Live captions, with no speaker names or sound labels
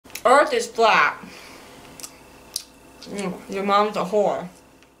Earth is flat. Your mom's a whore.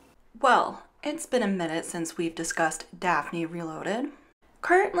 Well, it's been a minute since we've discussed Daphne Reloaded.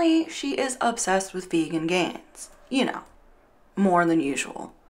 Currently, she is obsessed with vegan gains. You know, more than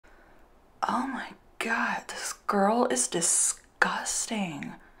usual. Oh my god, this girl is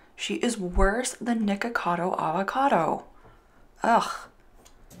disgusting. She is worse than Nikocado Avocado. Ugh.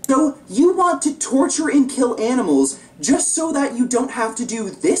 So you want to torture and kill animals just so that you don't have to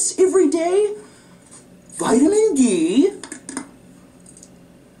do this every day? Vitamin D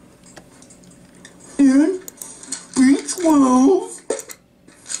and B12.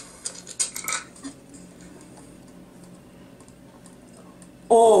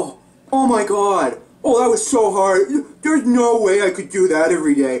 Oh my god. Oh, that was so hard. There's no way I could do that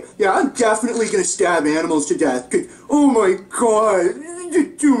every day. Yeah, I'm definitely gonna stab animals to death. Oh my god.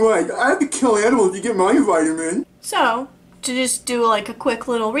 It's too much. I have to kill animals to get my vitamin. So, to just do like a quick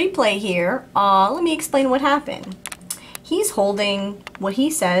little replay here, let me explain what happened. He's holding what he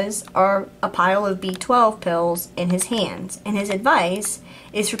says are a pile of B12 pills in his hands, and his advice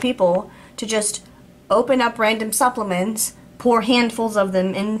is for people to just open up random supplements, pour handfuls of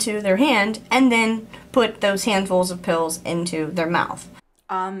them into their hand, and then put those handfuls of pills into their mouth.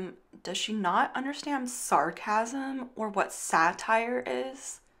 Does she not understand sarcasm or what satire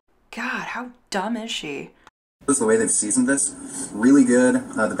is? God, how dumb is she? This is the way they've seasoned this. Really good.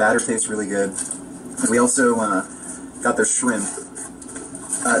 The batter tastes really good. We also got their shrimp.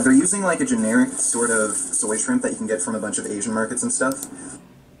 They're using like a generic sort of soy shrimp that you can get from a bunch of Asian markets and stuff.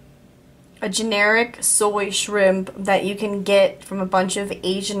 A generic soy shrimp that you can get from a bunch of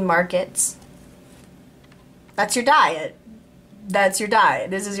Asian markets. That's your diet. That's your diet.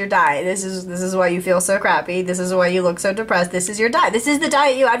 This is your diet. This is why you feel so crappy. This is why you look so depressed. This is your diet. This is the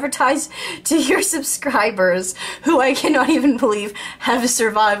diet you advertise to your subscribers, who I cannot even believe have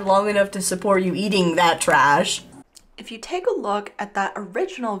survived long enough to support you eating that trash. If you take a look at that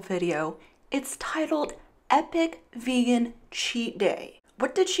original video, it's titled Epic Vegan Cheat Day.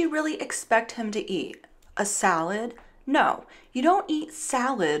 What did she really expect him to eat? A salad? No, you don't eat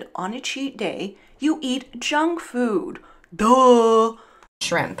salad on a cheat day. You eat junk food. Duh.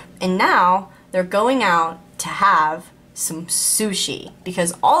 Shrimp. And now they're going out to have some sushi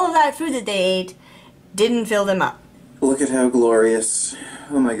because all of that food that they ate didn't fill them up. Look at how glorious.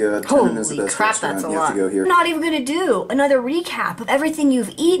 Oh my god. Holy crap, that's a lot. I'm not even going to do another recap of everything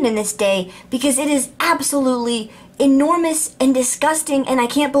you've eaten in this day because it is absolutely enormous and disgusting, and I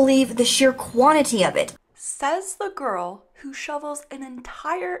can't believe the sheer quantity of it. Says the girl who shovels an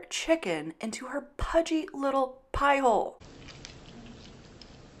entire chicken into her pudgy little pie hole.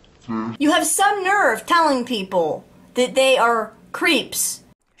 You have some nerve telling people that they are creeps.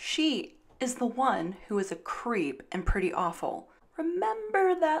 She is the one who is a creep and pretty awful.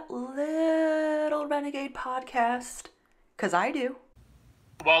 Remember that little renegade podcast? 'Cause I do.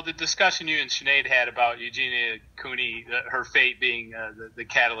 Well, the discussion you and Sinead had about Eugenia Cooney, her fate being the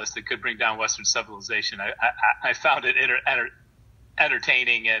catalyst that could bring down Western civilization, I found it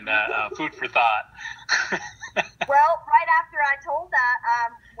entertaining and food for thought. Well, right after I told that,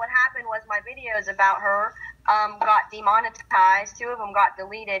 what happened was my videos about her got demonetized. 2 of them got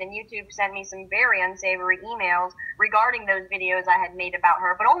deleted, and YouTube sent me some very unsavory emails regarding those videos I had made about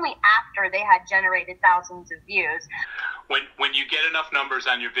her, but only after they had generated thousands of views. When you get enough numbers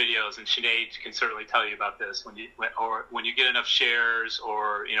on your videos, and Sinead can certainly tell you about this, when you get enough shares,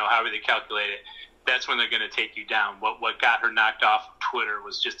 or however they calculate it, that's when they're going to take you down. What got her knocked off of Twitter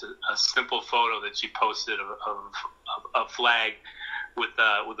was just a simple photo that she posted of a flag with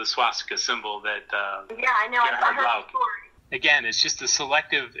the swastika symbol that yeah, I know. I heard the story. Again, it's just a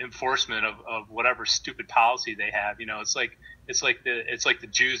selective enforcement of whatever stupid policy they have. It's like the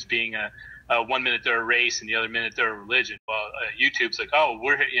Jews being a 1 minute they're a race and the other minute they're a religion. Well, YouTube's like, oh,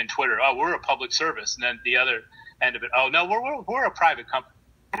 we're in Twitter, oh, we're a public service, and then the other end of it, oh no, we're a private company.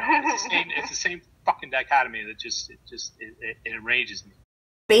 It's the same fucking dichotomy that it enrages me.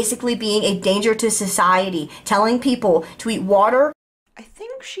 Basically being a danger to society, telling people to eat water. I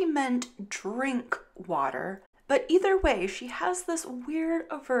think she meant drink water, but either way, she has this weird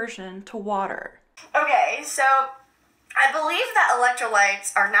aversion to water. Okay, so I believe that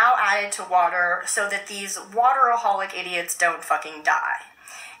electrolytes are now added to water so that these wateraholic idiots don't fucking die.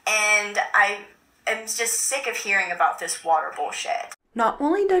 And I am just sick of hearing about this water bullshit. Not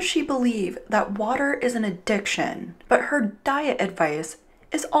only does she believe that water is an addiction, but her diet advice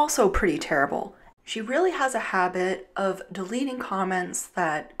is also pretty terrible. She really has a habit of deleting comments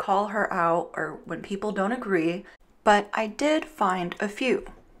that call her out or when people don't agree, but I did find a few.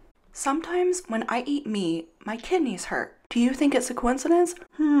 Sometimes when I eat meat, my kidneys hurt. Do you think it's a coincidence?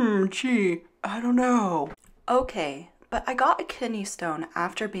 Gee, I don't know. Okay, but I got a kidney stone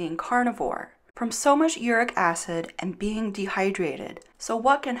after being carnivore from so much uric acid and being dehydrated. So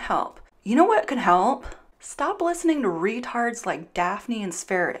what can help? You know what can help? Stop listening to retards like Daphne and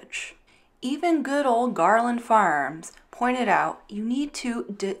Sparage. Even good old Garland Farms pointed out you need to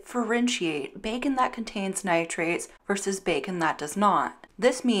differentiate bacon that contains nitrates versus bacon that does not.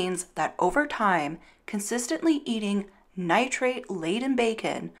 This means that over time, consistently eating nitrate-laden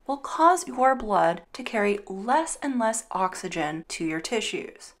bacon will cause your blood to carry less and less oxygen to your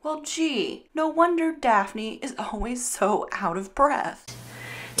tissues. Well, gee, no wonder Daphne is always so out of breath.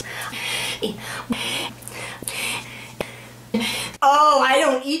 Oh, I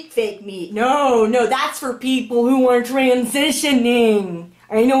don't eat fake meat. No, that's for people who are transitioning.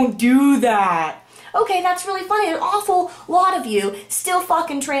 I don't do that. Okay, that's really funny. An awful lot of you still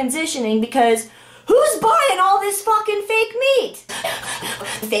fucking transitioning because who's buying all this fucking fake meat?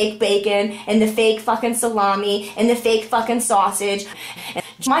 Fake bacon and the fake fucking salami and the fake fucking sausage.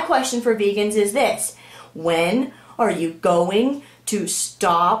 My question for vegans is this: when are you going to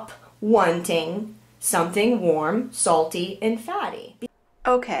stop wanting something warm, salty, and fatty?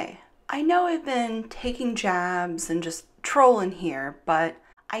 Okay, I know I've been taking jabs and just trolling here, but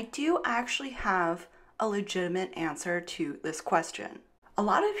I do actually have a legitimate answer to this question. A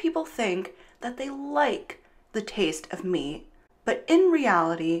lot of people think that they like the taste of meat, but in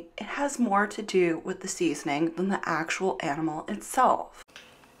reality, it has more to do with the seasoning than the actual animal itself.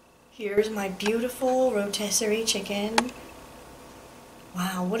 Here's my beautiful rotisserie chicken.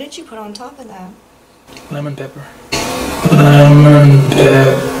 Wow, what did you put on top of that? Lemon pepper. Lemon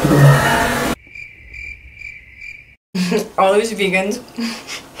pepper. All these vegans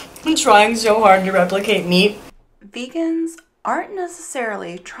trying so hard to replicate meat. Vegans aren't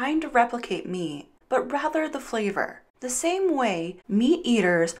necessarily trying to replicate meat, but rather the flavor. The same way meat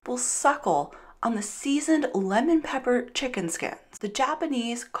eaters will suckle on the seasoned lemon pepper chicken skins. The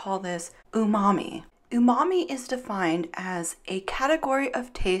Japanese call this umami. Umami is defined as a category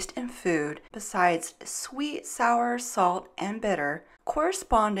of taste in food besides sweet, sour, salt, and bitter,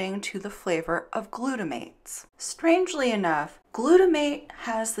 corresponding to the flavor of glutamates. Strangely enough, glutamate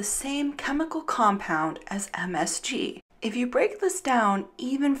has the same chemical compound as MSG. If you break this down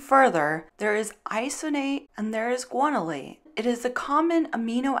even further, there is isonate and there is guanylate. It is a common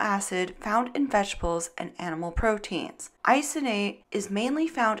amino acid found in vegetables and animal proteins. Isonate is mainly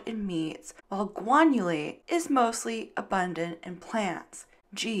found in meats, while guanylate is mostly abundant in plants.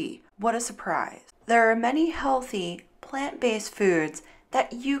 Gee, what a surprise. There are many healthy, plant-based foods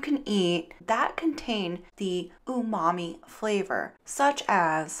that you can eat that contain the umami flavor, such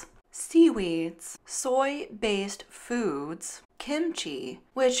as seaweeds, soy-based foods, kimchi,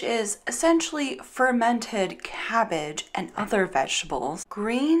 which is essentially fermented cabbage and other vegetables,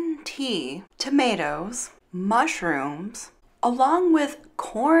 green tea, tomatoes, mushrooms, along with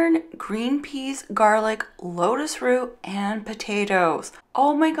corn, green peas, garlic, lotus root, and potatoes.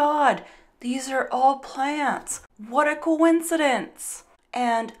 Oh my god, these are all plants. What a coincidence!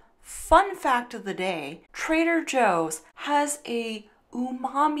 And fun fact of the day, Trader Joe's has a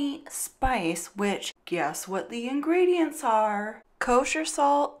umami spice, which, guess what the ingredients are? Kosher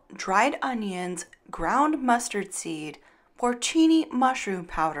salt, dried onions, ground mustard seed, porcini mushroom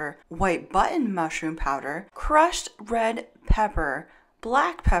powder, white button mushroom powder, crushed red pepper,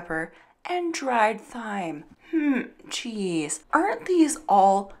 black pepper, and dried thyme. Geez, aren't these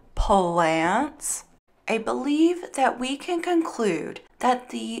all plants? I believe that we can conclude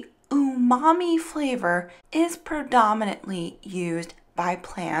that the umami flavor is predominantly used by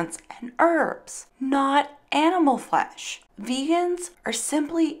plants and herbs, not animal flesh. Vegans are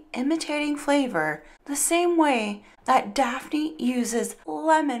simply imitating flavor the same way that Daphne uses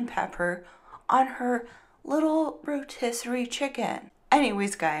lemon pepper on her little rotisserie chicken.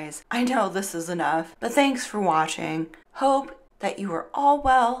 Anyways, guys, I know this is enough, but thanks for watching. Hope that you are all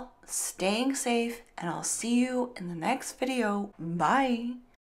well, staying safe, and I'll see you in the next video. Bye!